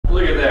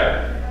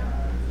that.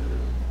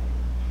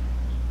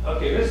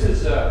 Okay, this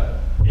is,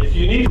 if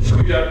you need to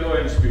scoot up, go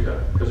ahead and scoot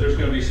up, because there's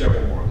going to be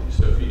several more of these.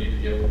 So if you need to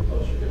get a little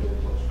closer, get a little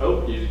closer.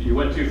 Oh, you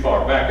went too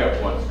far. Back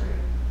up once.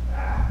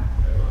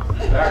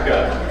 Back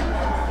up.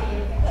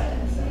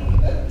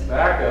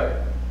 Back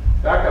up.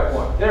 Back up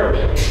one. There we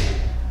go.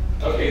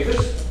 Okay,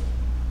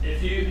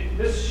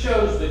 this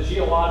shows the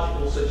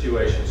geological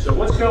situation. So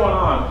what's going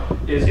on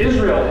is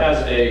Israel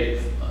has a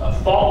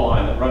fault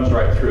line that runs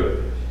right through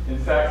it. In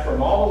fact,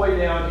 from all the way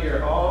down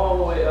here, all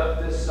the way up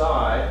this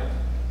side,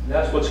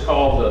 that's what's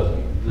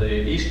called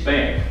the East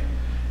Bank.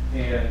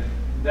 And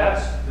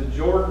that's the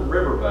Jordan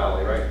River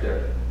Valley right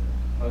there.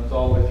 Runs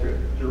all the way through.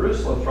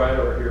 Jerusalem's right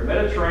over here.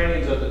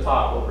 Mediterranean's at the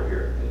top over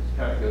here. It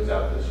kind of goes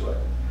out this way.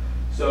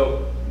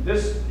 So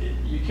this,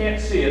 you can't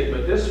see it,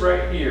 but this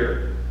right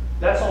here,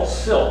 that's all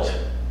silt.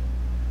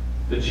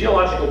 The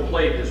geological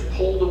plate is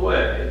pulled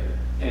away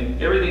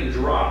and everything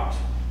dropped.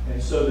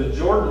 And so the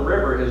Jordan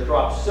River has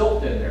dropped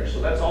silt in there. So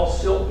that's all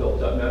silt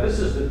built up. Now this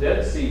is the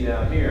Dead Sea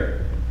down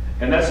here.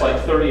 And that's like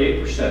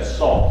 38%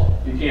 salt.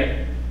 You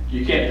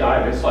can't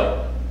dive. It's like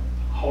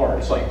hard.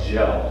 It's like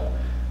gel.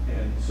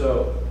 And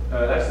so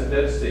that's the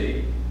Dead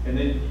Sea. And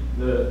then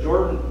the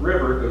Jordan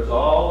River goes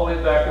all the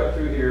way back up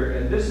through here.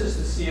 And this is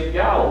the Sea of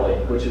Galilee,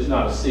 which is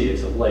not a sea,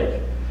 it's a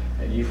lake.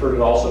 And you've heard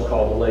it also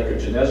called the Lake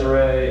of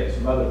Gennesaret and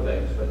some other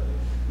things. But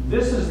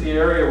this is the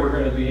area we're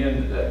going to be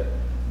in today.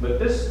 But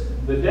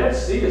the Dead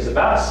Sea is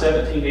about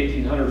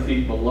 1,800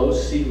 feet below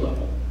sea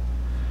level.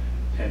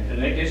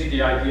 And that gives you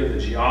the idea of the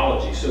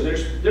geology. So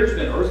there's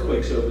been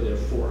earthquakes over there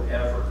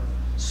forever.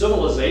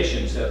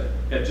 Civilizations have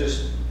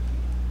just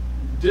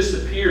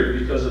disappeared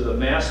because of the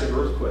massive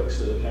earthquakes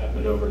that have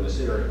happened over this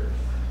area.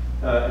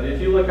 And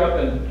if you look up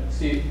and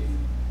see,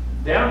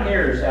 down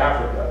here is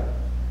Africa.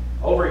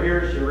 Over here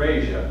is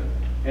Eurasia.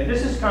 And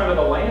this is kind of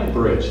a land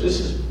bridge. This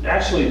is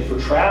actually for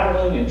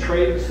traveling and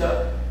trade and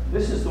stuff.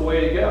 This is the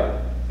way to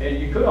go. And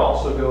you could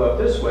also go up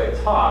this way.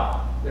 It's hot.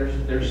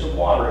 There's some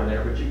water in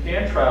there, but you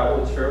can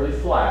travel. It's fairly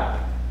flat.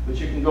 But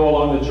you can go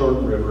along the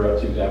Jordan River up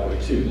to that way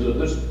too.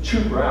 There's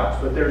two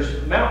routes, but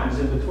there's mountains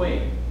in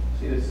between.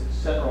 See this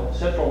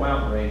central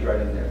mountain range right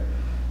in there.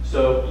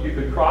 So you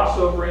could cross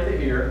over into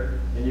here,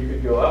 and you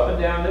could go up and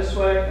down this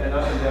way and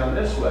up and down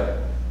this way.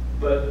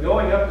 But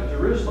going up to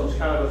Jerusalem is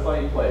kind of a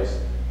funny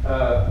place.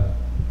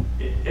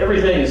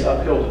 Everything is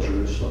uphill to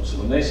Jerusalem. So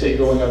when they say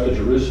going up to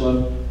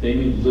Jerusalem, they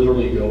mean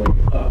literally going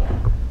up.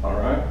 All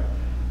right?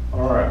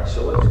 All right,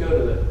 so let's go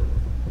to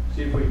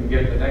see if we can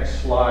get the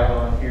next slide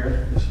on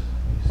here. Let me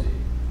see.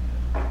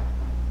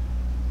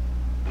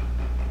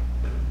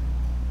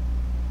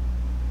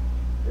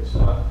 It's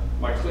not,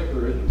 my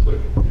clicker isn't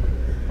clicking.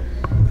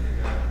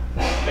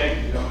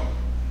 Thank you, John.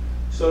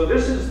 So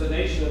this is the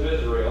nation of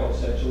Israel,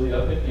 essentially,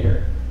 up in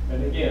here.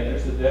 And again,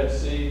 there's the Dead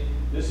Sea.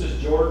 This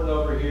is Jordan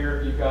over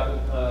here. You've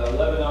got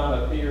Lebanon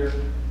up here.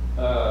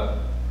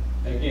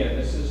 Again,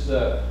 this is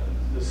the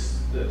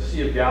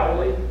Sea of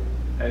Galilee.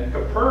 And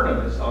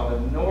Capernaum is on the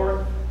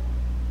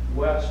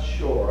northwest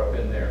shore up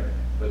in there.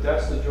 But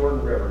that's the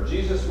Jordan River.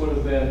 Jesus would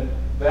have been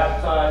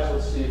baptized.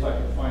 Let's see if I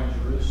can find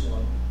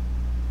Jerusalem.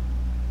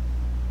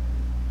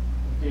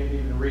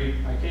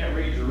 I can't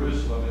read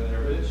Jerusalem in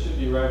there, but it should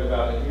be right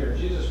about in here.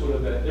 Jesus would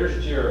have been,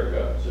 there's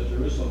Jericho. So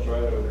Jerusalem's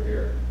right over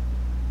here.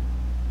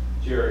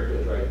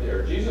 Jericho's right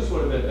there. Jesus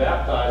would have been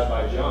baptized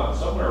by John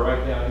somewhere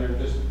right down here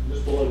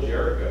just below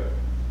Jericho.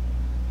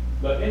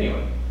 But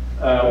anyway,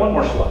 one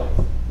more slide.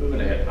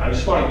 Moving ahead. I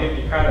just want to give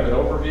you kind of an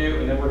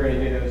overview, and then we're going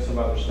to get into some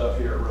other stuff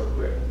here real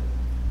quick.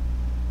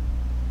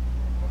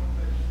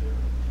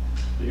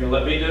 You going to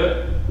let me do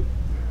it?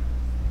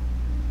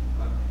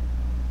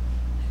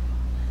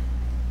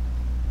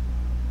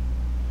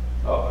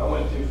 Oh, I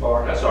went too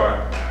far. That's all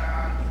right.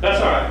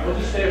 That's all right. We'll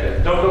just stay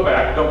there. Don't go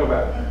back. Don't go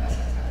back.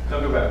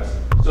 Don't go back.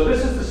 So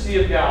this is the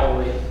Sea of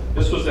Galilee.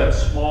 This was that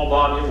small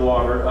body of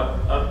water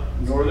up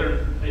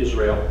northern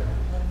Israel.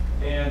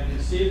 And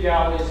the Sea of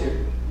Galilee is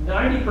here.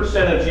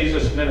 90% of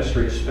Jesus'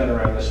 ministry is spent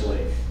around this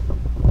lake.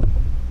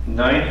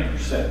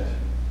 90%.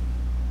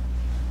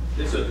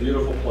 It's a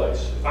beautiful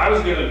place. If I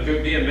was going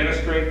to be in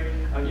ministry,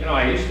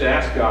 I used to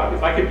ask God,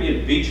 if I could be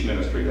in beach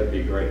ministry, that'd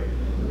be great.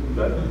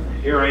 But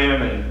here I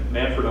am in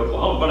Manford,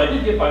 Oklahoma. But I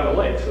did get by the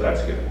lake, so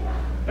that's good.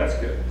 That's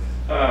good.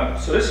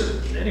 So this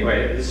is,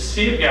 anyway, the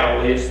Sea of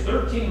Galilee. It's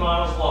 13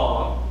 miles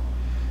long,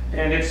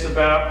 and it's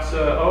about,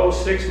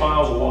 6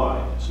 miles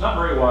wide. It's not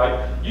very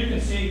wide. You can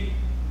see,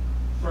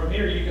 from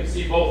here you can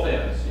see both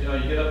ends. You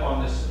get up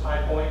on this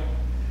high point,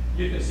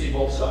 you can see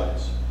both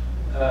sides.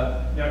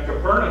 Now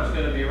Capernaum's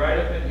going to be right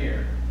up in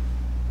here.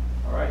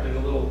 All right, there's a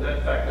little,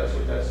 in fact that's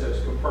what that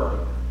says,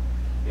 Capernaum.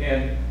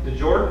 And the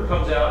Jordan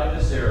comes out in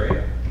this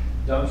area,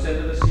 dumps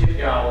into the Sea of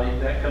Galilee.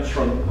 That comes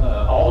from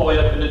all the way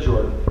up into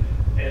Jordan.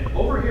 And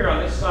over here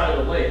on this side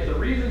of the lake, the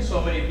reason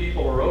so many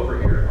people are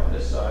over here on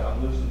this side,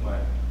 I'm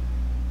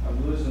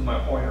losing my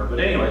pointer. But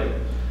anyway,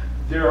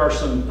 there are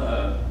some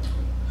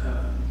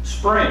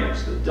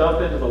springs that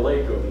dump into the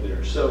lake over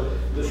there. So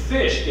the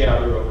fish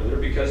gather over there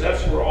because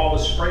that's where all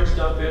the springs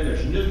dump in.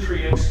 There's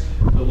nutrients.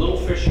 The little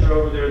fish are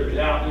over there.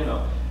 They're out,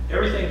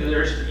 everything that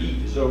there is to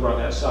eat is over on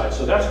that side.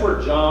 So that's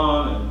where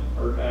John,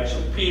 or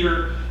actually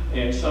Peter,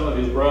 and some of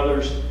his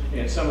brothers,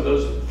 and some of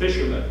those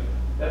fishermen,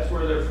 that's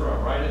where they're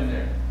from, right in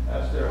there.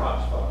 That's their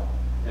hot spot.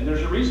 And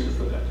there's a reason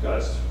for that,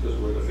 guys, because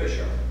where the fish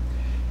are.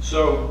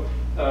 So,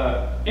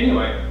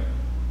 anyway,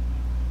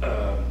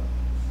 up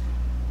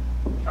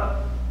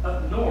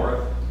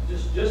north,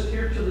 just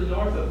here to the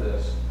north of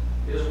this,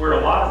 is where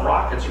a lot of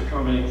rockets are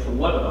coming in from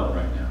Lebanon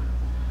right now.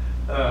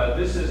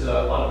 This is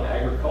a lot of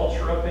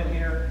agriculture up in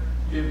here.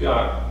 You've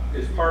got,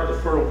 as part of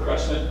the Fertile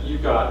Crescent,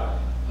 you've got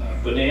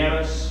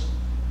bananas,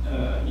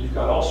 you've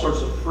got all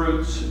sorts of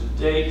fruits and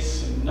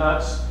dates and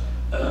nuts.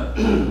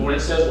 When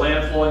it says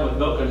land flowing with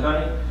milk and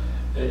honey,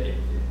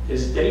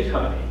 it's date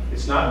honey.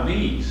 It's not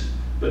bees,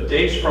 but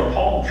dates from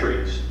palm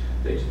trees.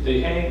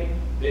 They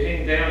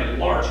hang down in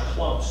large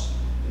clumps,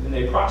 and then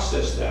they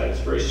process that. It's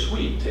very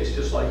sweet, tastes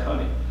just like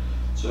honey.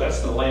 So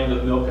that's the land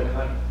of milk and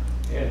honey.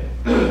 And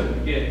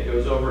again, it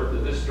goes over to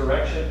this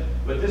direction,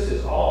 but this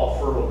is all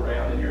fertile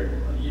ground, and you're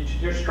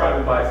just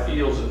driving by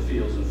fields and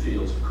fields and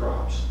fields of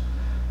crops,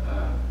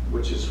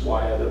 which is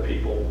why other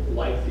people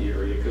like the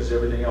area, because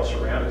everything else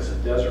around is a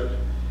desert.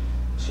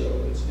 So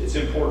it's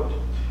important.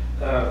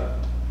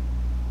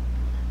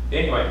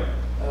 Anyway,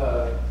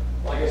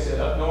 like I said,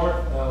 up north,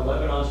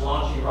 Lebanon's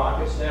launching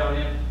rockets down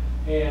in,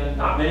 and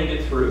not many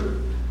get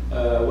through.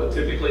 What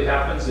typically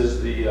happens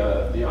is the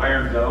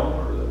Iron Dome,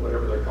 or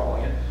whatever they're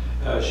calling it,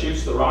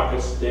 shoots the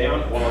rockets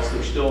down while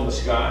they're still in the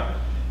sky,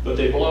 but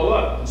they blow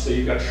up, and so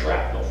you've got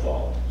shrapnel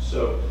falling.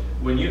 So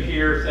when you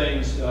hear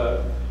things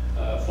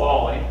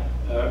falling,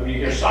 when you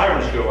hear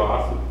sirens go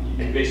off,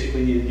 you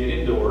basically need to get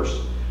indoors.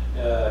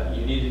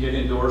 You need to get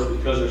indoors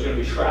because there's going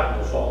to be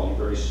shrapnel falling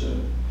very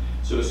soon.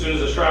 So as soon as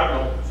the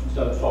shrapnel is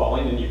done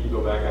falling, then you can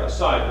go back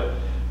outside. But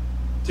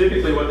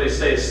typically what they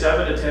say is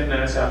 7 to 10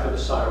 minutes after the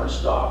sirens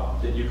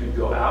stop, then you can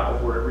go out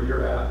of wherever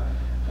you're at,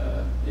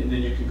 and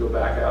then you can go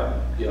back out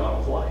and get on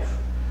with life.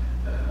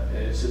 And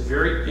it's a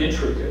very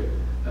intricate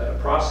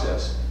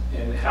process.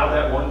 And how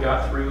that one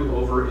got through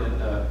over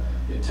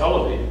in Tel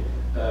Aviv,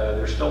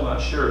 they're still not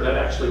sure. That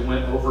actually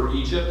went over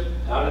Egypt,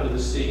 out into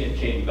the sea, and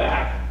came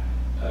back.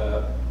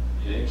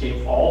 And it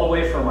came all the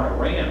way from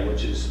Iran,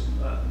 which is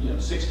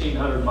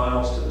 1,600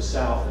 miles to the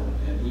south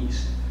and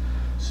east.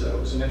 So it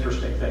was an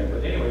interesting thing.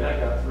 But anyway, that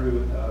got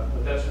through,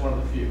 but that's one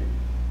of the few.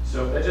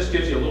 So that just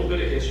gives you a little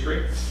bit of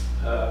history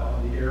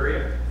on the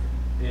area.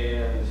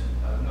 And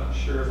I'm not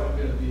sure if I'm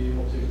going to be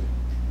able to.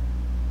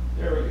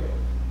 There we go.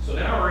 So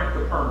now we're in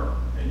Capernaum,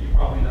 and you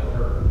probably know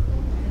her.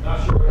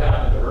 Not sure what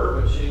happened to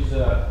her, but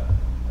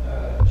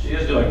she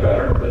is doing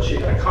better, but she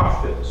had a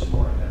cough fit this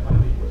morning. That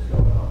might be what's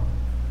going on.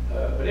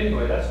 But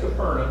anyway, that's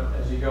Capernaum.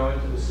 As you go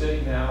into the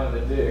city now and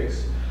the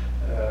digs,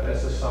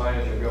 that's a sign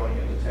as you're going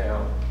into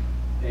town.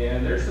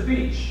 And there's the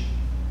beach.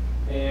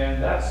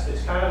 And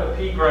it's kind of a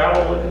pea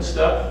gravel looking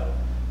stuff,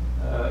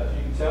 if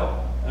you can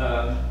tell.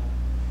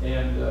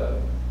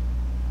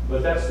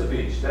 But that's the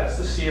beach. That's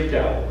the Sea of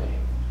Galilee.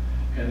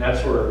 And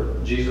that's where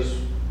Jesus,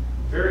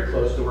 very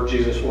close to where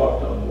Jesus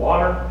walked on the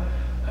water,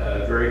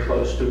 very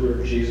close to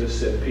where Jesus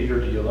said, "Peter,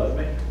 do you love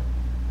me?"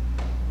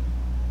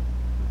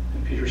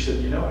 And Peter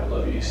said, "I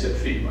love you." He said,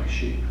 "Feed my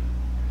sheep."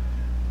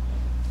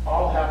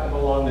 All happened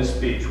along this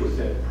beach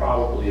within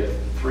probably a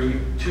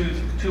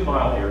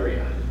 2-mile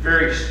area,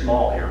 very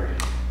small area.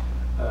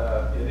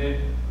 And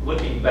then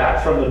looking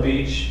back from the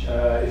beach,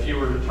 if you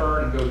were to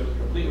turn and go the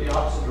completely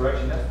opposite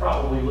direction, that's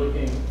probably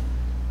looking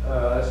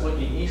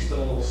east and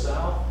a little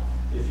south.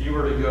 If you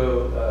were to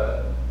go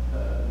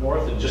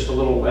north and just a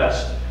little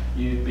west,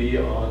 you'd be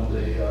on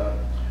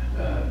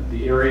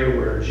the area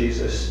where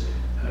Jesus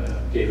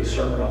gave a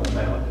sermon on the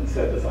mount and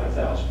fed the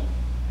 5,000.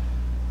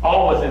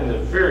 All within the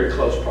very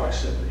close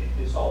proximity.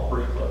 It's all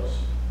pretty close.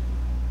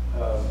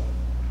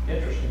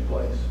 Interesting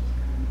place.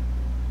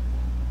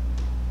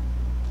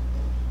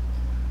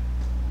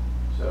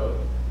 So,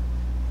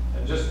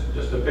 and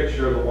just a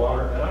picture of the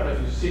water. And I don't know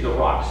if you see the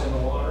rocks in the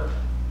water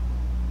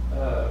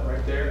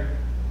right there,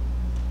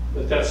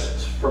 but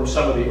that's from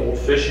some of the old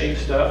fishing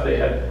stuff. They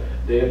had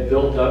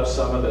built up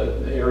some of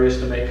the areas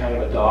to make kind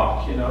of a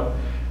dock,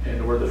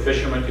 and where the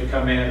fishermen could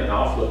come in and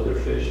offload their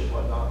fish and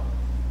whatnot.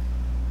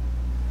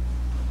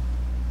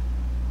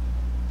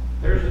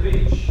 There's the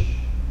beach.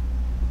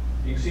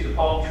 You can see the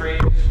palm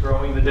trees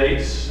growing the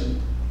dates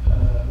and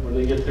where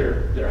they get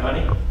their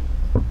honey.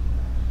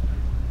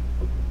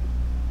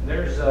 And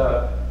there's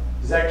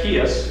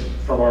Zacchaeus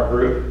from our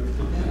group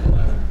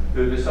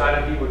who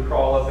decided he would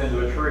crawl up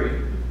into a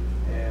tree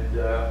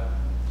and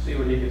see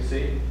what he could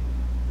see.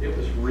 It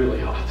was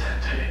really hot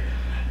that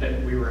day,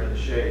 and we were in the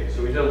shade.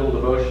 So we did a little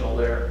devotional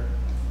there.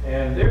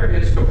 And there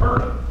is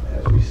Capernaum,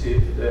 as we see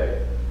it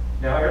today.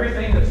 Now,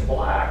 everything that's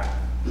black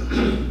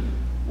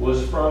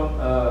was from,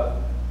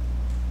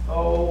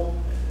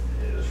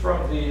 it was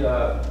from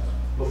the,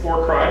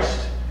 before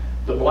Christ.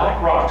 The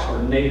black rocks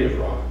are native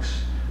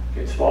rocks.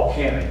 It's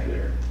volcanic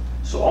there.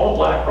 So all the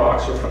black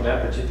rocks are from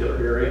that particular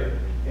area.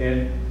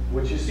 And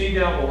what you see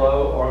down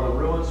below are the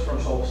ruins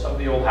from some of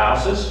the old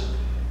houses.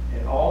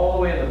 And all the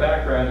way in the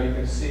background, you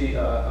can see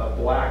a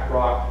black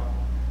rock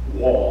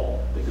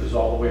wall that goes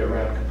all the way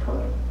around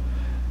Capernaum.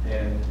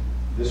 And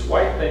this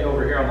white thing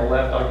over here on the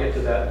left, I'll get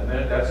to that in a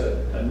minute, that's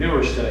a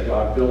newer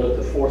synagogue built at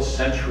the 4th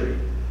century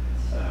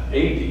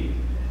AD.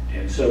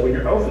 And so when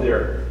you're over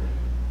there,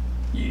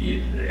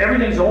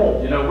 everything's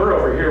old. You know, we're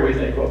over here, we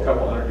think, well, a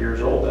couple hundred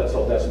years old, that's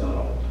old. That's not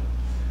old.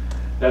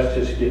 That's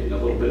just getting a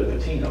little bit of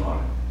patina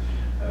on it.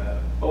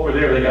 Over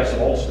there, they got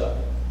some old stuff.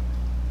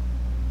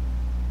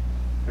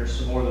 There's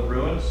some more of the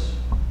ruins.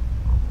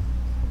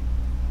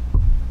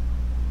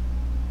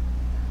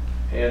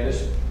 And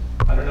this,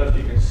 I don't know if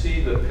you can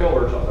see the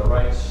pillars on the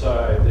right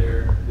side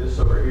there, this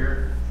over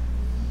here.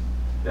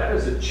 That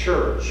is a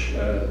church,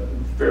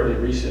 fairly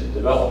recent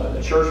development.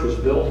 The church was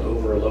built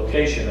over a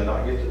location, and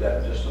I'll get to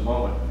that in just a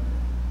moment.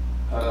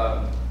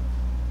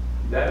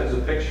 That is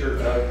a picture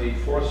of the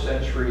 4th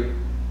century.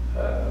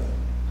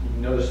 You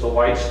can notice the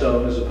white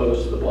stone as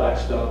opposed to the black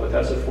stone, but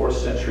that's a 4th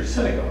century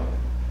synagogue,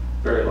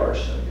 very large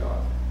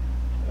synagogue.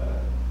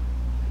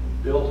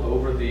 Built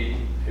over the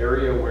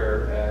area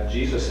where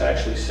Jesus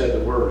actually said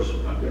the words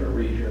I'm going to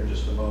read here in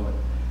just a moment.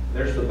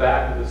 There's the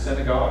back of the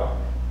synagogue.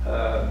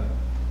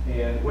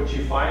 And what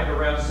you find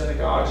around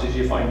synagogues is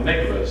you find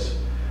mikvahs.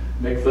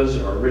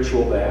 Mikvahs are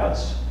ritual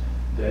baths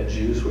that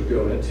Jews would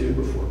go into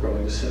before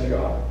going to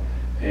synagogue.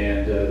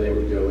 And they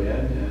would go in,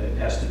 and it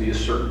has to be a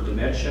certain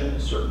dimension, a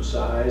certain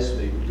size.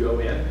 They would go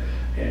in,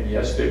 and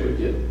yes, they would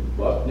get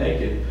buck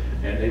naked,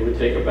 and they would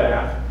take a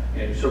bath.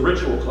 And it's a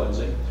ritual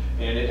cleansing.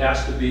 And it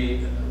has to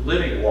be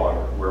living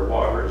water, where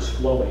water is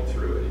flowing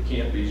through it. It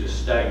can't be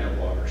just stagnant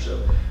water.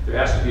 So there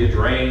has to be a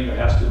drain, there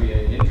has to be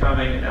an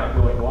incoming and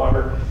outgoing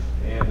water,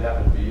 and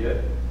that would be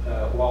it.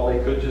 While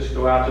they could just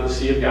go out to the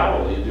Sea of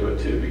Galilee and do it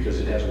too, because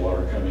it has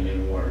water coming in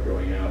and water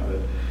going out. But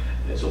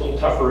it's a little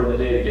tougher in the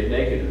day to get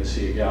naked in the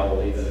Sea of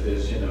Galilee than it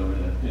is, you know,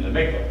 in a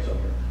mikvah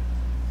somewhere.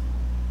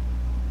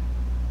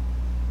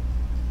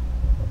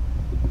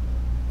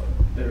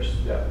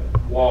 There's that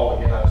wall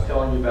again I was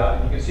telling you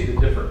about, and you can see the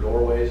different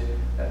doorways.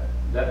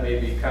 That may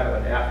be kind of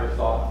an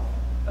afterthought.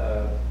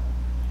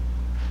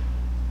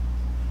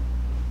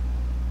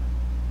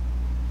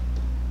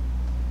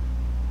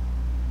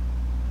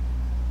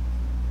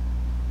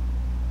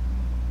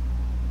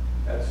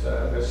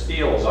 The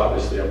steel is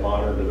obviously a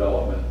modern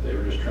development. They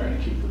were just trying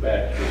to keep the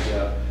bad kids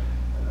out.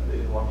 They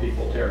didn't want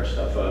people tearing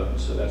stuff up, and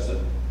so that's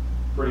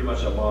pretty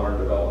much a modern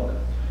development.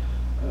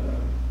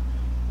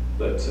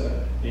 But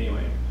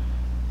anyway,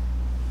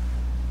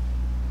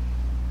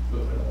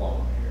 moving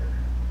along here.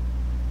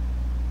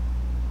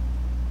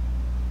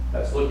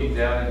 That's looking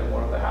down into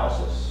one of the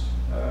houses.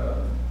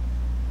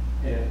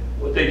 And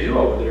what they do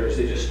over there is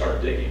they just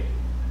start digging.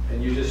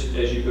 And you just,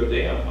 as you go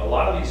down, a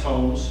lot of these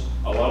homes,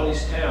 a lot of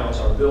these towns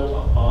are built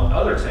on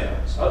other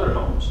towns, other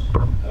homes.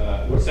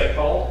 What's that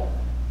called?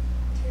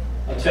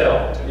 A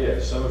tell. Yeah,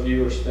 some of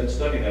you have been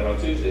studying that on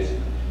Tuesdays.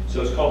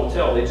 So it's called a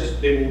tell.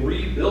 They will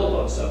rebuild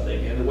on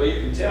something, and the way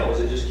you can tell is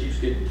it just keeps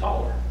getting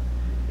taller.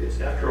 It's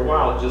after a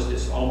while,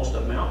 it's almost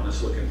a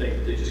mountainous looking thing,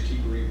 but they just keep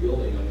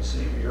rebuilding on the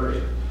same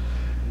area.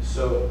 And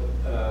so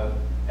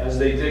as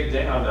they dig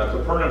down, now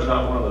Capernaum's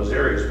not one of those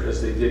areas, but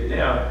as they dig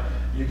down,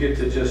 you get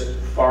to just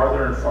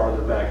farther and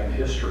farther back in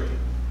history.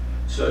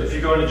 So if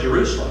you go into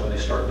Jerusalem and they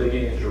start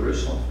digging in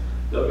Jerusalem,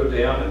 they'll go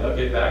down and they'll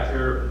get back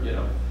there, you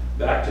know,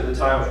 back to the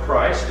time of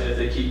Christ, and if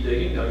they keep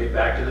digging, they'll get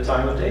back to the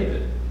time of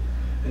David.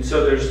 And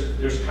so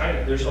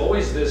there's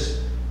always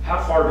this,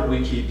 how far did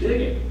we keep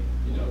digging?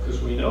 You know,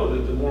 because we know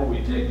that the more we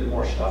dig, the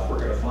more stuff we're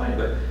going to find.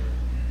 But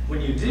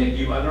when you dig,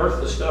 you unearth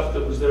the stuff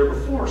that was there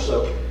before.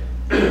 So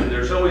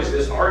there's always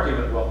this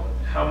argument, well,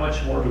 how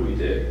much more do we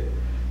dig?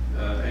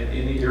 And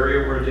in the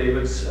area where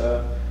David's,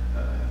 the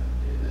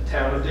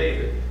town of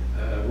David,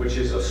 which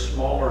is a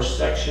smaller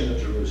section of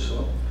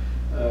Jerusalem,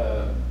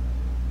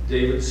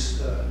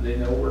 they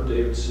know where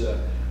David's,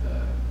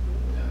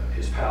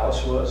 his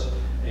palace was,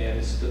 and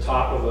it's at the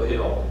top of a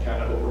hill, it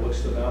kind of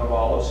overlooks the Mount of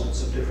Olives and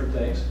some different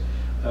things.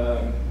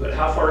 But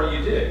how far do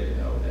you dig? You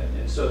know,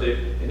 and so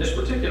in this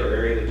particular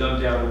area, they've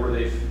gone down to where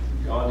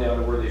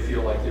they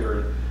feel like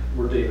they're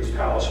where David's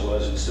palace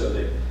was, and so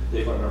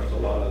they've unearthed a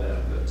lot of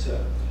that. But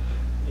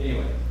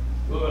anyway,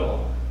 moving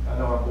along. I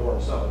know I'm boring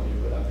some of you,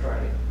 but I'm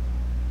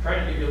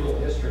trying to give you a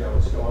little history on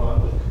what's going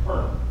on with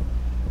Capernaum.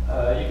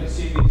 You can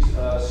see these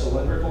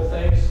cylindrical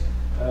things.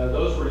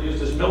 Those were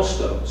used as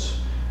millstones.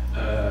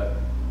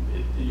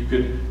 You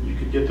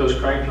could get those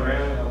cranked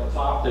around, and on the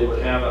top they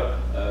would have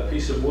a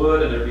piece of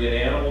wood, and there'd be an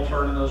animal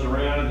turning those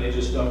around, and they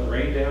just dumped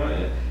grain down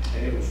in it,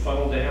 and it would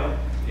funnel down,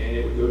 and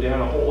it would go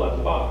down a hole at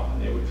the bottom,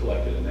 and they would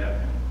collect it in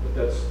that. But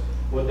that's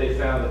what they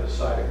found at the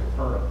site of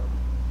Capernaum.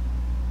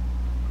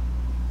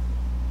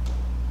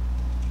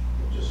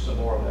 Just some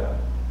more of that,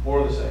 more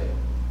of the same.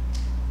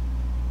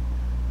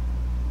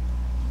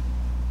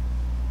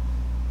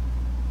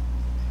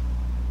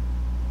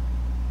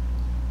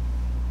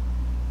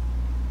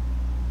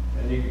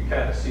 You can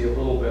kind of see a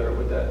little better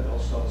what that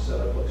millstone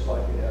setup looks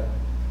like.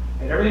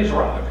 And everything's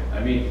rock. I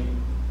mean,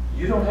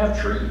 you don't have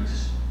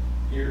trees.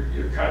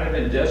 You're kind of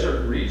in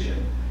desert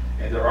region,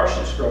 and there are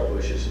some scrub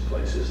bushes in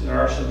places, and there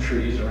are some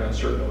trees around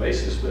certain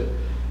oases, but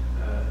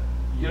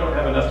you don't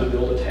have enough to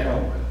build a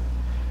town with.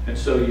 And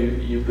so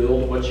you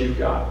build what you've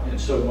got. And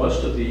so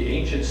most of the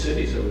ancient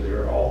cities over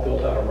there are all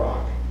built out of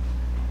rock.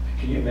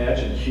 Can you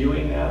imagine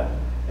hewing that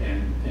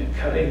and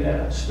cutting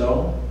that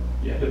stone?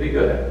 You have to be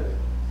good at it.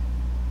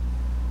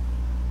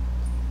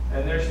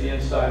 And there's the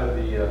inside of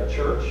the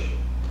church.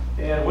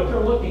 And what they're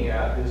looking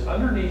at is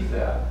underneath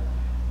that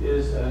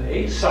is an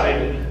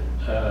 8-sided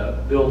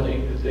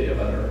building that they have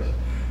unearthed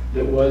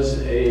that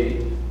was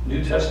a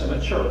New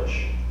Testament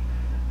church.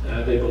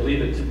 They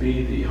believe it to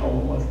be the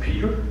home of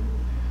Peter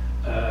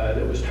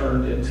that was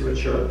turned into a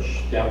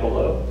church down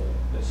below.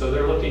 And so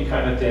they're looking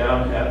kind of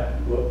down at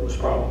what was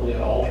probably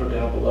an altar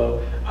down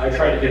below. I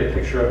tried to get a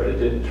picture of it. It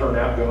didn't turn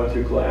out going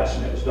through glass,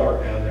 and it was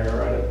dark down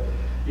there.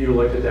 You'd have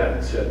looked at that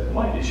and said,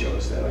 why did you show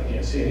us that? I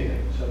can't see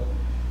anything. So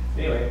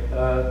anyway,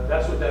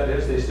 that's what that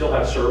is. They still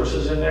have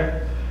services in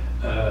there,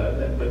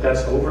 but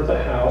that's over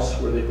the house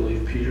where they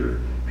believe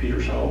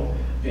Peter's home,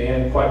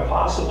 and quite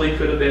possibly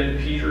could have been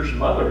Peter's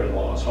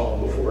mother-in-law's home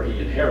before he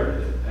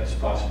inherited it. That's a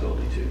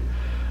possibility too.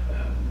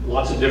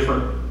 Lots of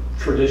different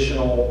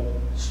traditional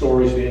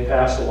stories being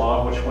passed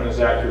along. Which one is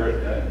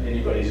accurate?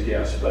 Anybody's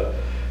guess. But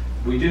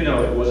we do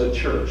know it was a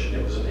church, and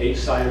it was an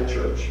 8-sided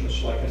church,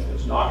 much like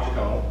it's an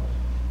octagon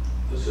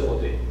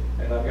facility.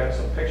 And I've got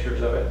some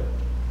pictures of it.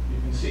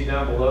 You can see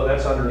down below,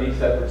 that's underneath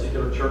that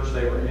particular church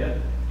they were in.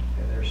 And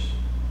there's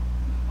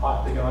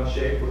octagon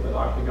shape with an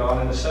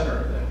octagon in the center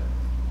of that.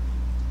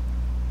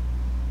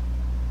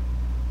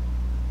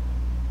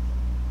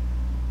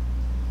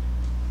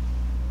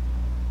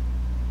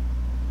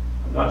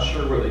 I'm not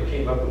sure where they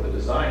came up with the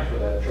design for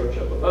that church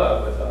up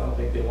above, but I don't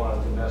think they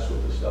wanted to mess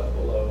with the stuff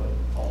below and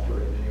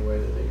alter it in any way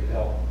that they could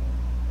help.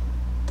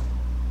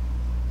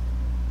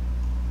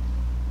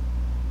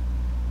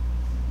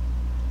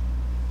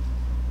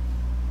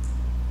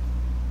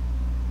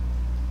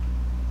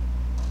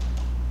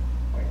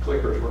 My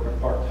clicker's working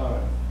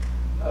part-time.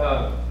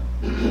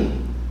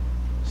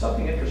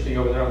 Something interesting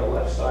over there on the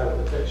left side of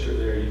the picture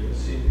there, you can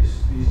see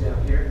these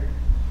down here.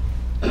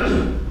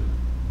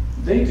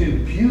 They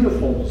do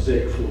beautiful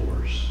mosaic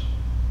floors.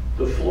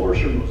 The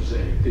floors are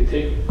mosaic. They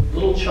take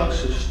little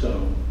chunks of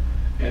stone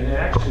and they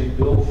actually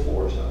build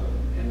floors out of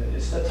them. And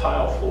it's a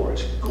tile floor.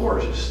 It's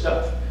gorgeous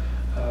stuff.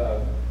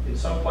 In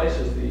some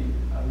places, the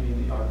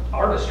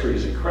artistry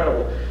is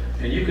incredible.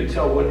 And you can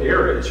tell what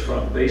era it's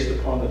from based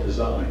upon the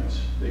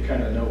designs. They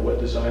kind of know what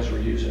designs were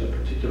used in a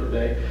particular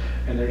day.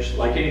 And there's,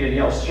 like anything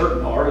else,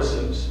 certain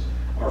artisans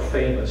are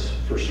famous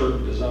for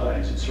certain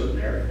designs in certain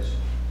areas.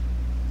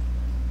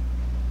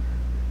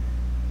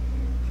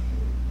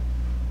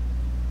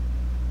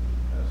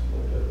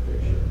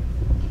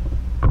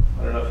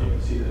 I don't know if you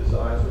can see the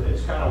designs, but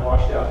it's kind of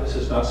washed out. This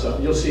is not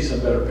some, you'll see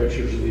some better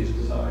pictures of these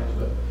designs,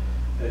 but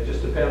it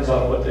just depends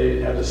on what they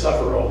had to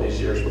suffer all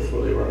these years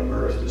before they were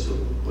unearthed as to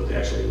what they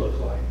actually look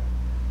like.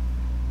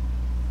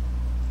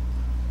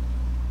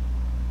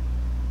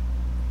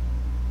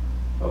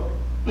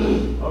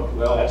 Oh,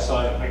 well, that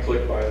sign, I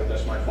clicked by it,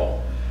 that's my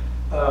fault.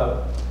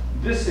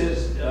 This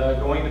is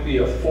going to be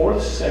a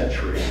 4th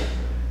century,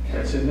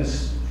 it's in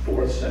this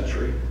 4th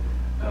century.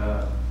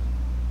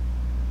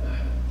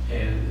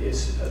 And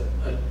it's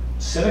a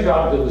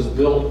synagogue that was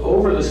built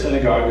over the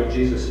synagogue that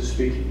Jesus is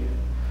speaking in.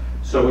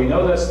 So we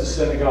know that's the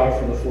synagogue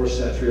from the 4th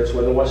century. That's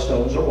why the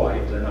stones are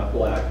white, they're not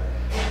black.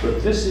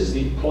 But this is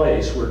the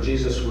place where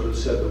Jesus would have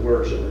said the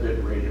words that we're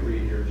getting ready to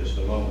read here in just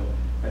a moment.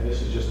 And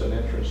this is just an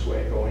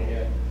entranceway going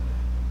in.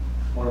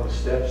 One of the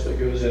steps that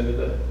goes into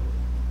the,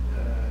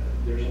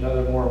 there's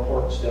another more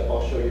important step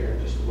I'll show you here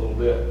in just a little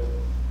bit.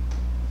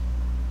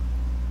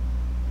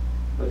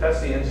 But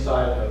that's the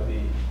inside of the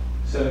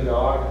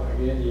synagogue.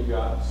 Again, you've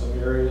got some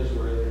areas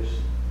where there's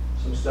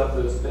some stuff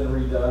that's been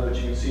redone, but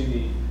you can see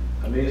the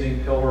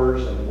amazing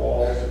pillars and the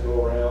walls that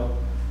go around,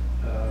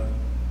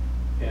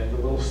 and the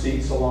little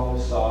seats along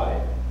the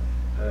side.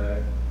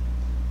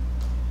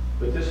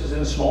 But this is in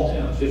a small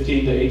town,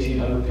 15 to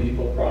 1,800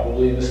 people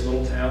probably in this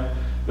little town.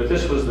 But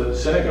this was the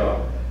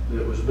synagogue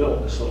that was built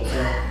in this little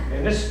town.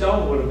 And this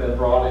stone would have been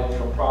brought in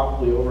from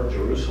probably over in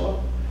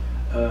Jerusalem,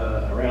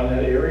 around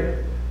that area,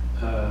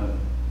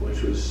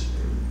 which was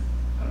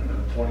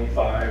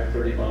 25,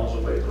 30 miles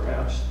away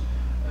perhaps.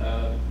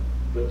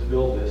 But to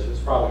build this, it's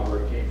probably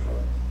where it came from.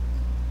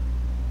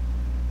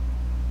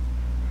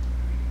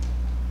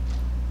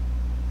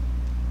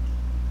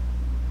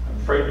 I'm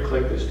afraid to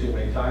click this too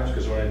many times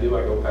because when I do,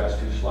 I go past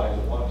 2 slides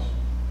at once.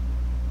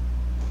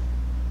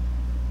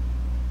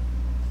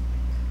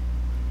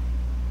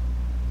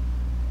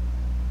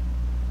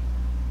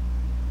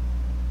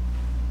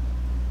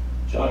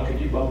 John,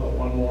 could you bump it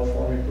one more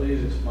for me,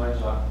 please? Mine's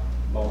not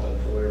bumping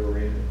for whatever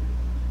reason.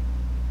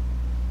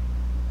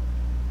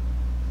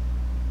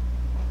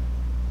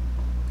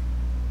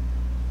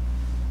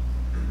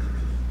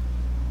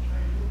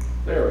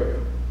 There we go.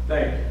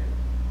 Thank you.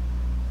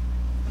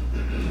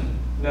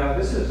 Now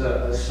this is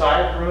a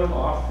side room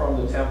off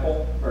from the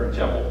temple,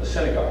 the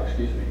synagogue,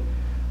 excuse me.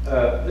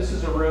 This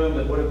is a room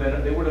that would have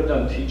been, they would have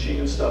done teaching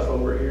and stuff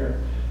over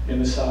here in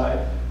the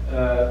side.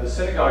 The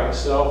synagogue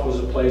itself was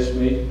a place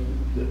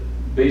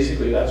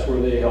basically that's where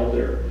they held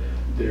their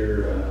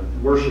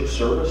worship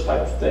service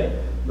type of thing.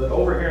 But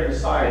over here in the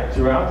side,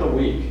 throughout the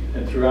week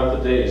and throughout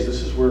the days,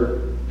 this is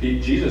where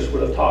Jesus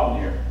would have taught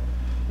in here,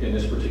 in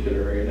this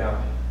particular area.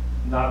 Now,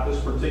 not this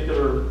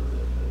particular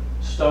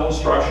stone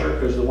structure,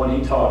 because the one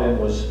he taught in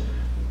was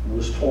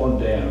torn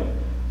down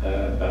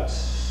about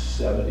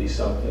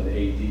 70-something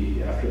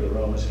AD, after the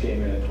Romans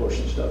came in and tore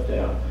some stuff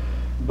down.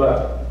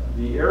 But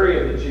the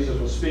area that Jesus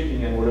was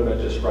speaking in would have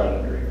been just right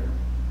under here.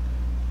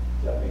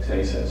 If that makes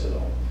any sense at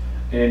all.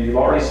 And you've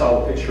already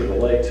saw the picture of the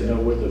lake to know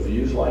what the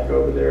view's like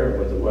over there and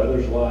what the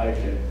weather's like.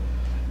 And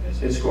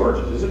it's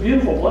gorgeous. It's a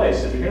beautiful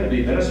place. If you're going to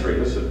be ministry,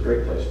 this is a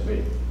great place to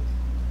be.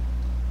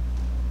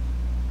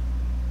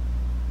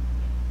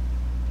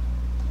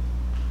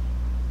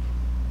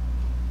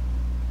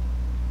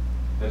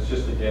 It's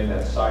just, again,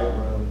 that side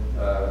room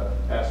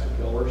past the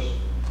pillars.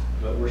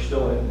 But we're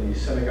still in the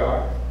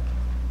synagogue.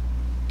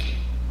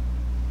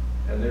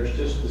 And there's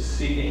just the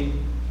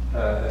seating.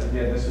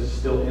 Again, this is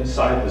still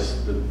inside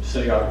the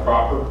synagogue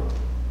proper.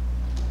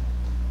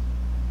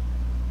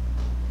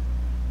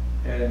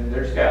 And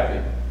there's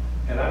Kathy.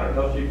 And I don't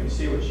know if you can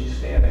see what she's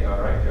standing on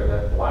right there,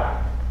 that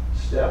black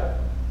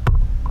step.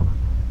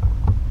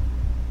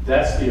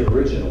 That's the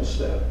original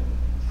step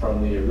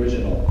from the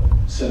original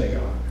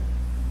synagogue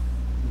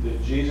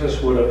that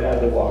Jesus would have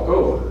had to walk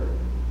over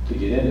to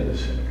get into the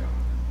synagogue.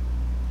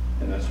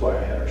 And that's why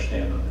I had her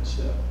stand on that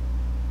step.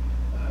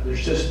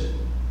 There's just,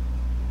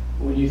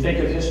 when you think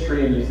of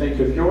history and you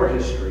think of your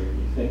history,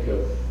 you think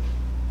of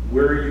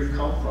where you've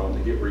come from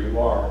to get where you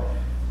are,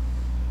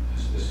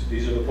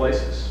 these are the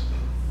places.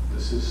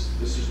 This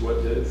is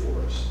what did it for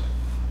us.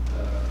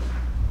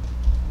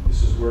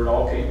 This is where it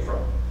all came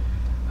from.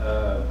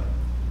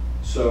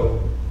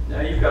 So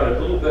now you've got a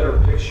little better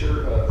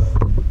picture of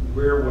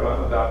where what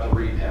I'm about to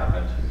read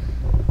happened,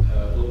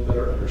 a little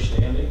better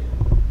understanding.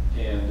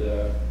 And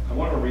I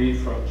want to read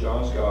from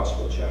John's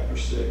Gospel, chapter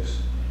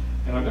 6.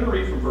 And I'm going to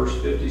read from verse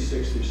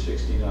 56 through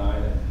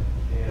 69.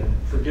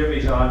 And forgive me,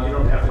 John, you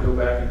don't have to go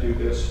back and do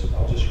this.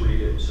 I'll just read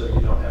it so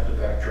you don't have to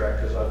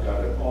backtrack, because I've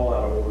got it all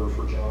out of order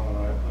for John, and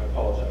I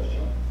apologize,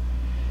 John.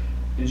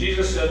 And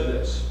Jesus said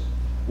this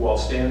while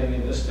standing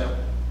in this temple,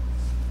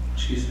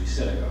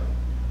 synagogue.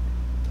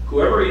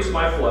 Whoever eats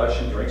my flesh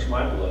and drinks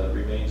my blood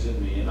remains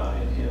in me, and I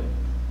in him.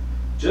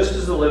 Just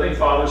as the living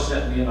Father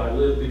sent me, and I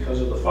live because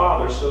of the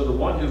Father, so the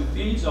one who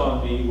feeds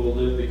on me will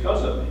live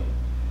because of me.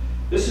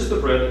 This is the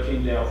bread that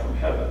came down from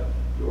heaven.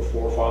 Your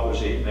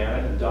forefathers ate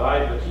manna and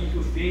died, but he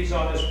who feeds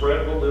on this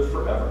bread will live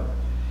forever.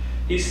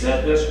 He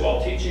said this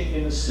while teaching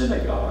in the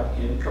synagogue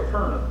in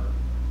Capernaum.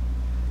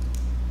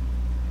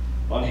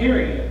 On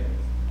hearing it,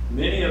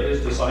 many of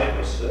his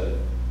disciples said,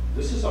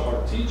 "This is a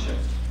hard teaching.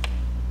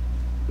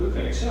 Who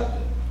can accept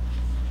it?"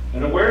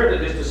 And aware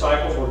that his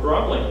disciples were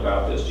grumbling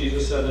about this,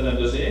 Jesus said to them,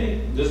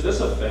 Does this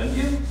offend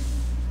you?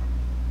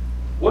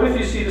 What if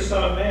you see the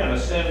Son of Man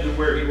ascend to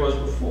where he was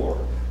before?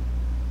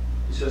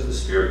 He says, the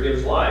Spirit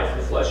gives life,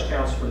 the flesh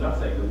counts for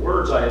nothing. The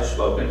words I have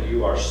spoken to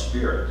you are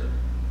spirit,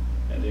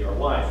 and they are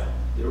life.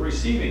 They're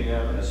receiving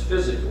them as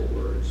physical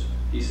words.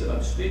 He said,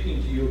 I'm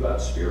speaking to you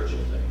about spiritual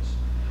things.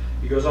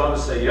 He goes on to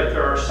say, yet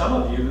there are some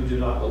of you who do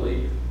not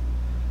believe.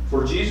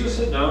 For Jesus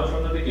had known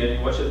from the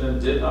beginning which of them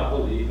did not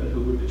believe and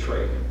who would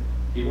betray him.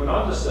 He went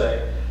on to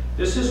say,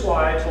 this is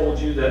why I told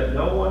you that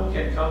no one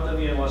can come to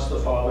me unless the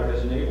Father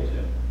has enabled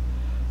him.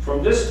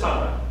 From this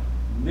time,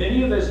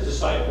 many of his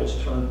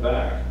disciples turned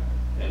back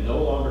and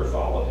no longer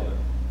followed him.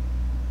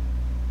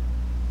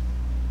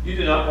 You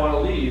do not want to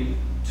leave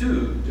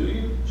too, do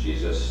you?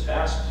 Jesus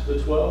asked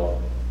the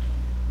 12.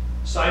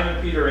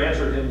 Simon Peter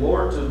answered him,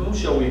 Lord, to whom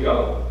shall we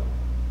go?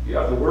 You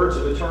have the words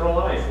of eternal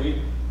life.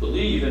 We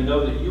believe and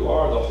know that you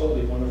are the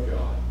Holy One of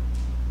God.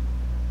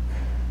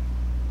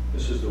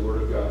 This is the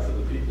word of God for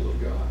the people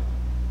of God.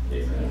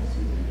 Amen.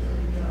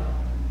 Amen.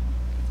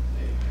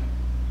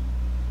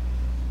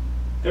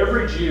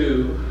 Every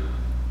Jew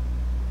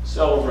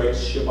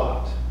celebrates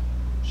Shabbat.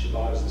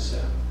 Shabbat is the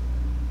Sabbath.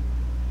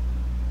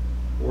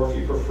 Or if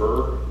you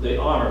prefer, they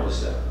honor the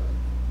Sabbath.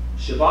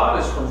 Shabbat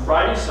is from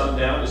Friday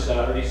sundown to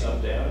Saturday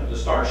sundown. And to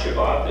start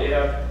Shabbat, they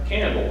have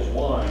candles,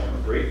 wine,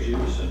 grape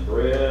juice, and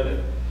bread.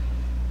 And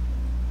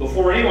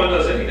before anyone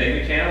does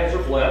anything, the candles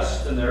are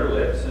blessed and they're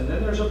lit. And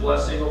then there's a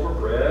blessing over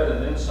bread.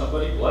 And then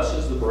somebody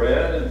blesses the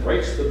bread and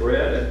breaks the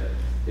bread. And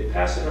they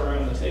pass it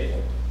around the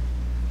table.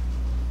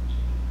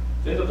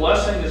 Then the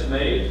blessing is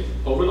made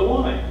over the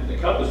wine. And the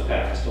cup is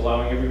passed,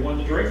 allowing everyone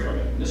to drink from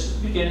it. And this is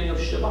the beginning of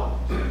Shabbat.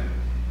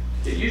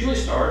 It usually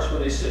starts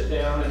when they sit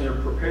down and they're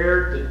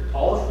prepared,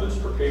 all the food's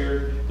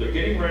prepared, they're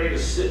getting ready to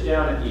sit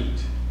down and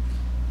eat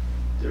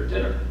their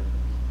dinner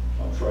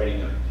on Friday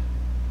night.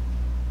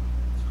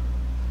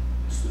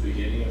 It's the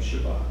beginning of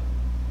Shabbat.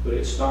 But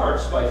it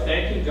starts by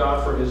thanking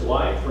God for his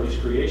life, for his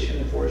creation,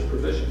 and for his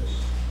provisions.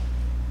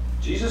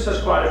 Jesus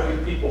has quite a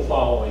few people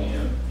following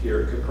him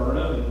here at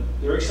Capernaum, and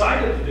they're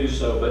excited to do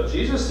so, but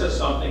Jesus says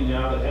something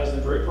now that has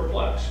them very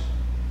perplexed.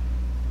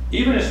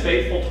 Even his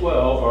faithful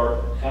 12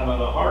 are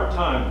having a hard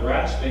time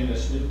grasping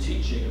this new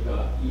teaching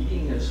about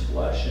eating his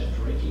flesh and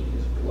drinking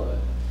his blood.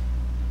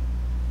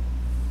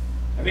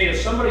 I mean,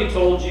 if somebody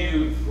told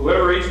you,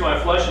 whoever eats my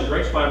flesh and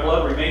drinks my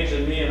blood remains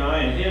in me and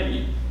I in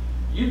him,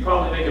 you'd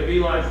probably make a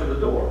beeline for the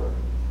door.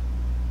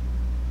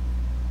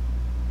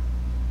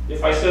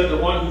 If I said the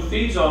one who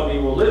feeds on me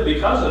will live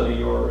because of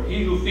me, or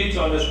he who feeds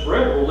on this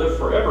bread will live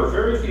forever,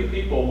 very few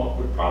people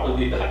would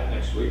probably be back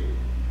next week.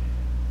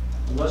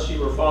 Unless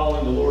you were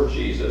following the Lord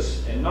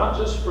Jesus, and not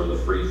just for the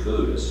free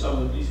food, as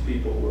some of these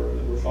people were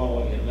that were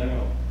following him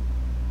now.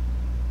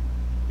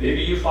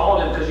 Maybe you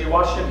followed him because you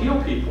watched him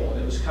heal people,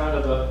 and it was kind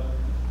of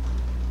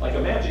like a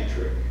magic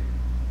trick.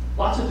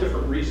 Lots of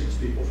different reasons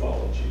people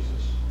followed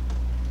Jesus.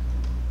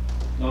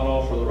 Not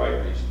all for the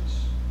right reasons.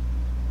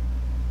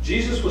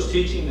 Jesus was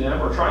teaching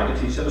them, or trying to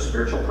teach them, a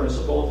spiritual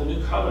principle of the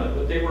new covenant,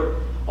 but they were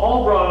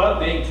all brought up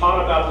being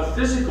taught about the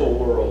physical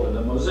world and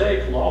the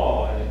Mosaic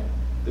law and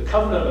the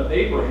covenant of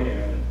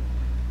Abraham.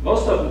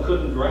 Most of them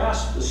couldn't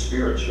grasp the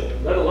spiritual,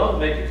 let alone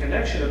make a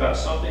connection about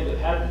something that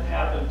hadn't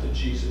happened to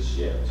Jesus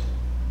yet.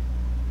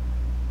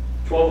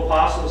 12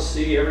 apostles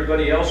see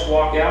everybody else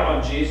walk out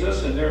on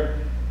Jesus, and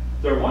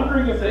they're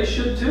wondering if they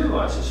should too,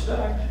 I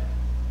suspect.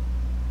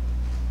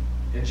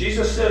 And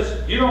Jesus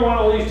says, "You don't want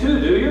to leave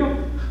too, do you?"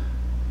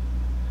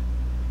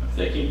 I'm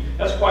thinking,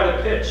 that's quite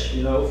a pitch,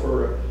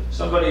 for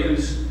somebody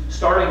who's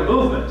starting a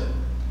movement.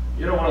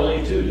 You don't want to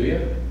leave too, do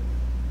you?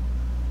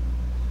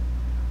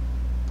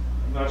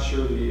 I'm not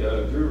sure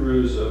the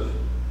gurus of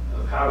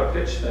how to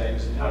pitch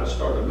things and how to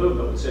start a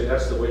movement would say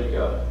that's the way to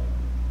go.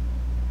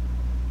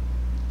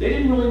 They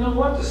didn't really know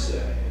what to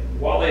say.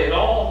 While they had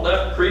all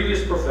left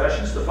previous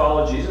professions to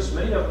follow Jesus,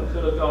 many of them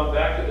could have gone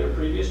back to their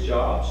previous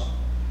jobs.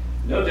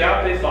 No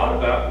doubt they thought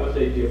about what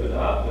they'd given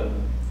up, and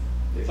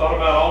they thought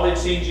about all they'd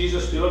seen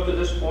Jesus do up to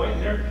this point.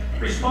 And their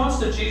response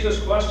to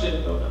Jesus'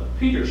 question,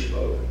 Peter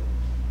spoke.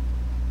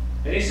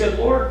 And he said,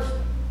 "Lord,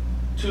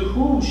 to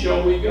whom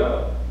shall we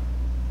go?"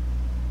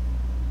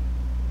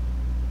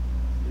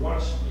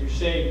 You're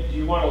saying, do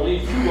you want to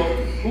leave? Well,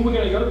 who are we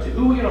going to go to?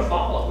 Who are we going to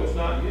follow if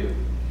not you?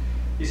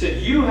 He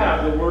said, "You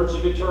have the words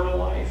of eternal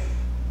life.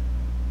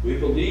 We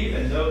believe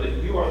and know that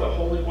you are the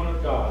Holy One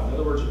of God." In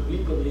other words, we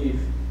believe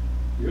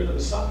you're the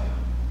Messiah.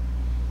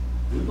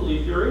 We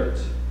believe you're it.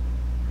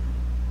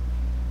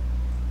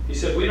 He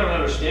said, "We don't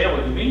understand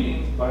what you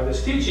mean by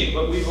this teaching,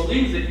 but we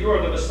believe that you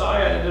are the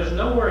Messiah, and there's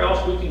nowhere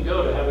else we can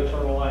go to have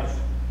eternal life.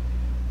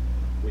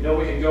 We know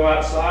we can go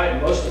outside,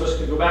 and most of us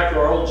can go back to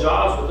our old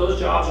jobs, but those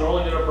jobs are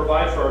only going to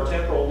provide for our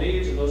temporal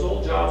needs, and those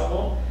old jobs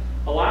won't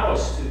allow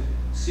us to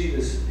see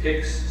this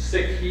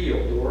sick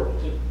healed, or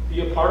to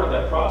be a part of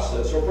that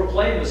process, or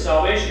proclaim the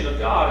salvation of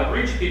God and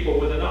reach people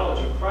with the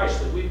knowledge of Christ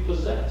that we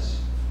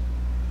possess."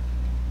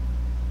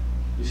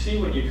 You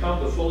see, when you come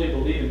to fully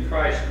believe in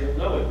Christ, you'll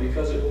know it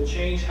because it will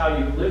change how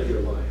you live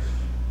your life.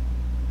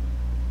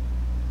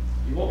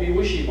 You won't be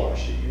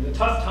wishy-washy. In the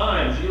tough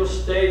times, you'll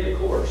stay the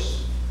course.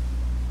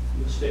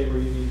 You'll stay where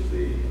you need to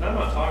be. And I'm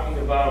not talking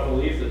about a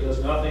belief that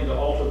does nothing to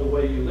alter the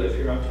way you live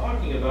here. I'm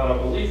talking about a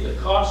belief that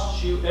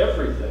costs you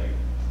everything.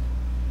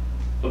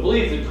 A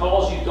belief that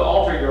calls you to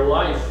alter your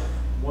life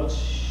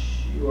once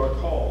you are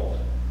called.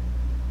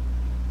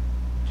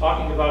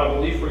 Talking about a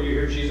belief where you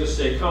hear Jesus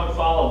say, "Come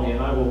follow me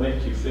and I will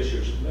make you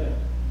fishers of men."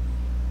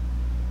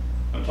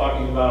 I'm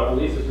talking about a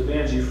belief that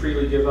demands you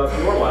freely give up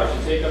your life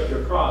to take up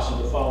your cross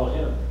and to follow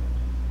him.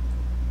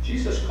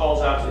 Jesus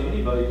calls out to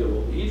anybody that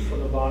will eat from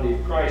the body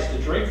of Christ, to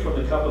drink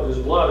from the cup of his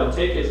blood, and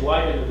take his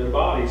life into their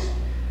bodies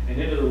and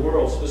into the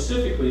world.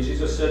 Specifically,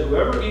 Jesus said,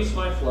 "Whoever eats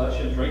my flesh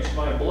and drinks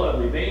my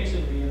blood remains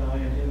in me and I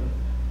in him.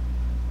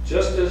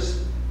 Just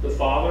as the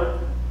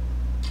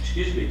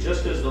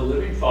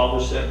living Father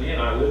sent me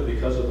and I live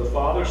because of the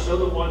Father, so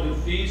the one who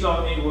feeds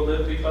on me will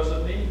live because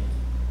of me.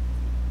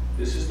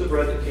 This is the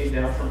bread that came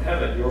down from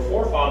heaven. Your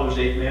forefathers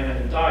ate manna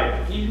and died,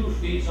 but he who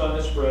feeds on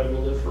this bread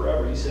will live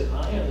forever." He said,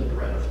 "I am the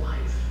bread of life."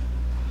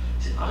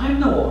 He said, "I'm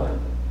the one.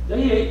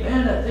 They ate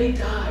manna, they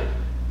died.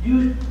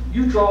 You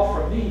draw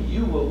from me,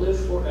 you will live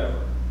forever."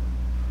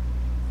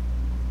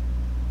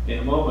 In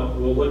a moment,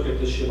 we'll look at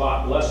the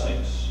Shabbat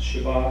blessings.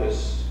 Shabbat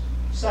is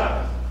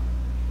Sabbath.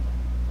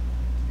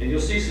 And you'll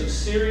see some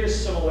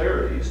serious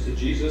similarities to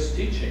Jesus'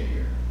 teaching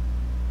here.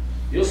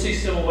 You'll see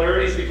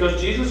similarities because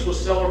Jesus was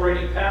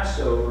celebrating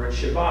Passover and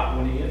Shabbat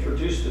when he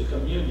introduced the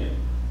communion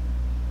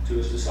to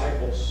his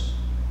disciples.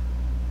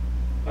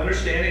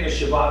 Understanding the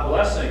Shabbat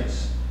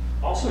blessings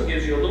also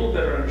gives you a little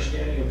better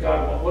understanding of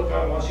God, what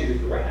God wants you to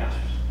grasp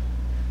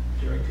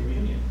during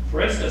communion.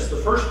 For instance, the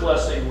first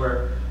blessing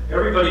where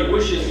everybody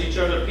wishes each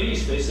other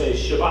peace, they say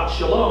Shabbat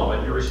Shalom,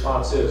 and your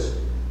response is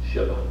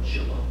Shabbat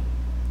Shalom.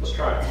 Let's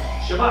try it.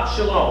 Shabbat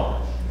Shalom.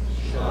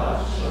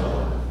 Shabbat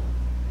Shalom.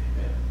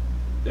 Amen.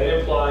 That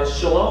implies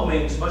Shalom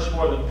means much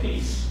more than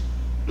peace.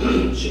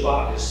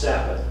 Shabbat is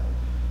Sabbath.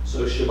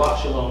 So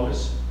Shabbat Shalom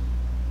is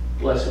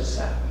blessed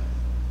Sabbath,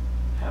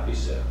 happy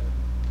Sabbath,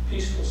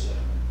 peaceful Sabbath.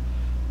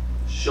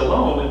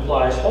 Shalom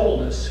implies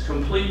wholeness,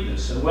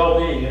 completeness, and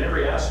well-being in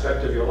every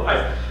aspect of your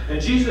life. And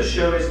Jesus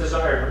showed his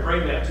desire to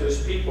bring that to his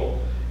people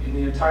in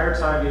the entire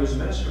time he was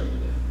ministering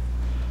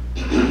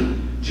to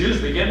them.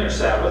 Jews begin their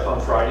Sabbath on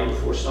Friday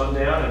before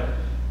sundown,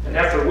 and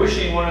after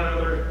wishing one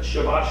another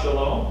Shabbat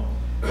Shalom,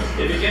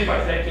 They begin by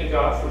thanking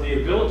God for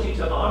the ability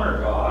to honor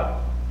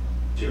God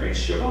during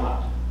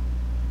Shabbat.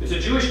 It's a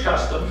Jewish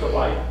custom to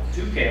light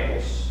 2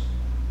 candles.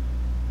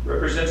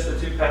 Represents the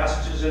 2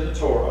 passages in the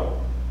Torah,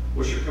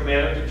 which are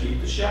commanded to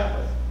keep the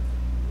Sabbath.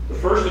 The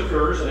first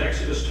occurs in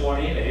Exodus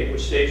 20:8,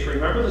 which states,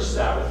 "Remember the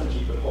Sabbath and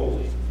keep it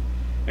holy."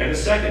 And the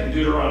second in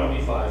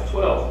Deuteronomy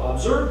 5:12,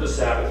 "Observe the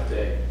Sabbath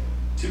day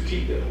to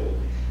keep it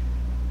holy."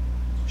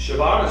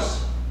 Shabbat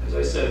is, as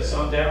I said,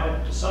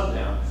 sundown to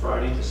sundown,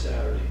 Friday to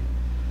Saturday.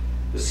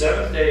 The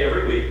 7th day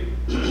every week,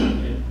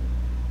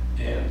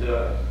 and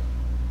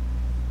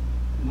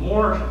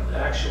more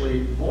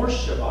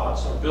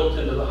Shabbats are built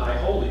into the high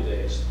holy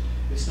days.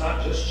 It's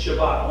not just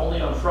Shabbat only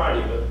on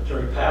Friday, but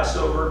during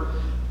Passover,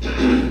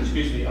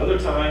 excuse me, other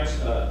times,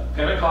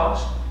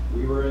 Pentecost,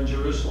 we were in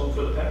Jerusalem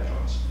for the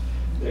Pentecost.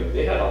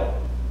 They had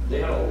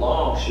a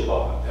long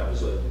Shabbat. That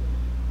was a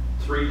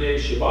 3-day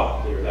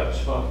Shabbat there. That was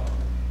fun.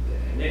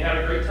 And they had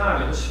a great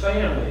time. It was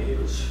family. It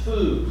was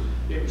food.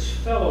 It was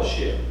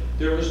fellowship.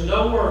 There was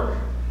no work.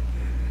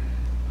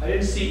 I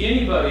didn't see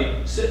anybody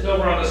sitting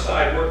over on the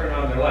side working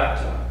on their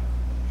laptop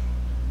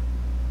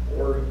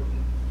or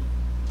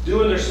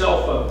doing their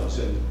cell phones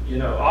and,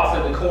 off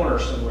in the corner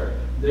somewhere.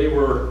 They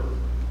were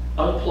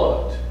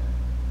unplugged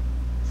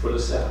for the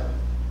Sabbath.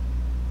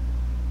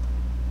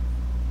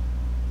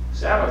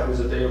 Sabbath was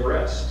a day of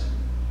rest.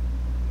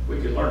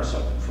 We could learn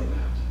something from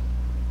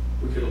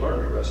that. We could learn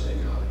to rest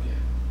in God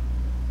again.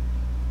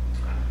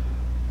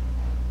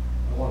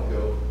 I want to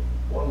go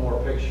one more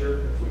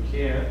picture, if we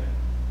can,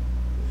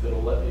 if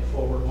it'll let me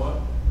forward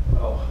one.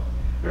 Oh,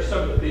 there's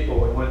some of the people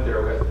we went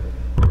there with.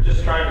 We were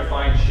just trying to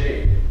find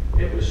shade.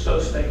 It was so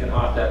stinking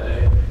hot that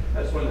day.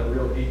 That's when the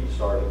real heat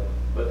started.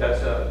 But that's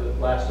the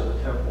last of the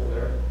temple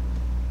there.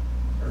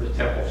 Or the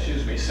temple,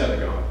 excuse me,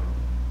 synagogue.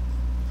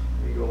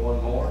 We go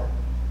one more.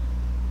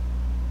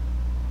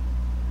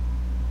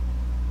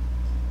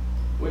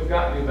 We've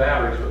got new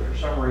batteries, but for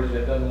some reason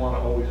it doesn't want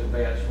to always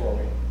advance for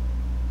me.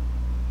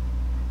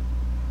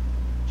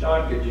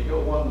 John, could you go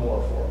one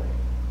more for me?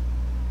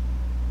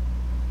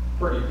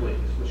 Pretty please,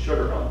 with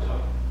sugar on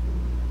top.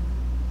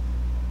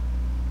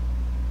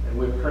 And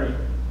whipped cream.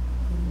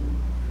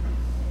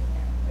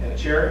 And a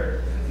cherry.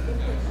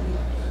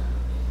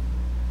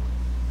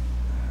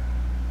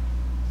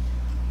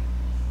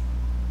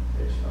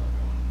 It's not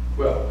going.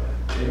 Well,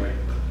 anyway,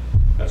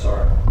 that's all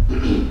right.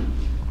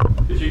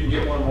 If you can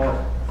get one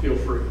more, feel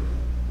free.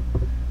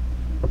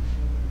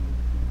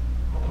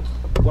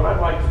 What I'd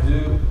like to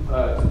do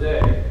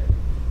today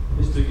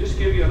is to just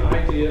give you an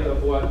idea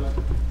of what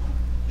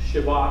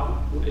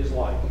Shabbat is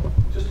like.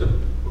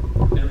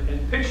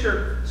 And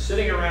picture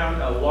sitting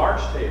around a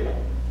large table,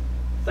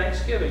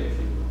 Thanksgiving, if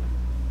you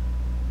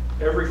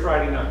will. Every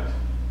Friday night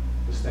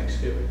is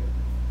Thanksgiving,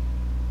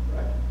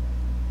 right?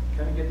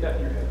 Kind of get that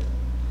in your head.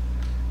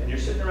 And you're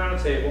sitting around a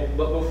table,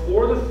 but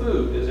before the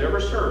food is ever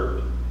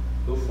served,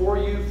 before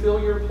you fill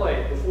your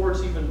plate, before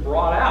it's even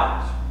brought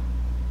out,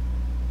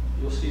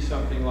 you'll see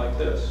something like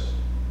this.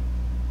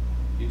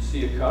 You'd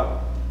see a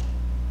cup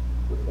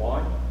with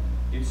wine.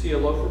 You'd see a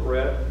loaf of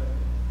bread.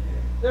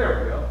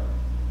 There we go.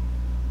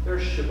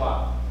 There's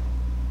Shabbat.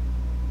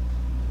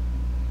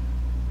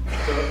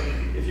 So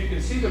if you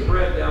can see the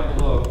bread down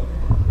below,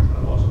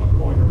 I lost my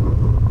pointer.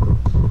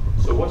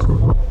 So what's the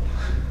point?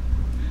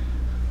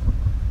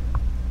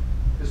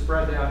 This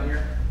bread down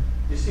here,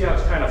 you see how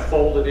it's kind of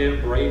folded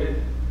in,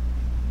 braided?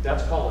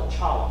 That's called a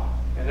challah.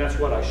 And that's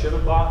what I should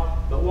have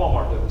bought, but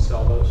Walmart doesn't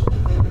sell those.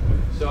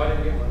 So I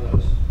didn't get one of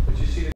those.